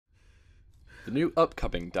The new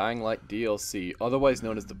upcoming Dying Light DLC, otherwise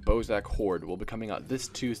known as the Bozak Horde, will be coming out this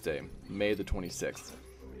Tuesday, May the 26th.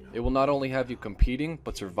 It will not only have you competing,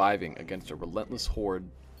 but surviving against a relentless horde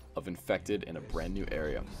of infected in a brand new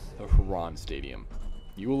area, the Haran Stadium.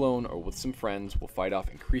 You alone or with some friends will fight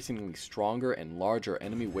off increasingly stronger and larger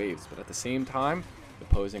enemy waves, but at the same time,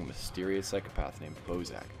 opposing a mysterious psychopath named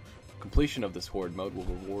Bozak. Completion of this horde mode will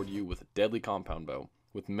reward you with a deadly compound bow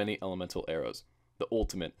with many elemental arrows, the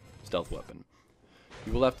ultimate stealth weapon.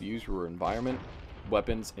 You will have to use your environment,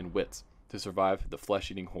 weapons, and wits to survive the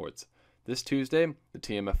flesh-eating hordes. This Tuesday, the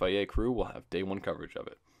TMFIA crew will have day one coverage of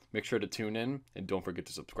it. Make sure to tune in and don't forget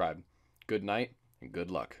to subscribe. Good night and good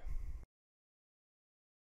luck.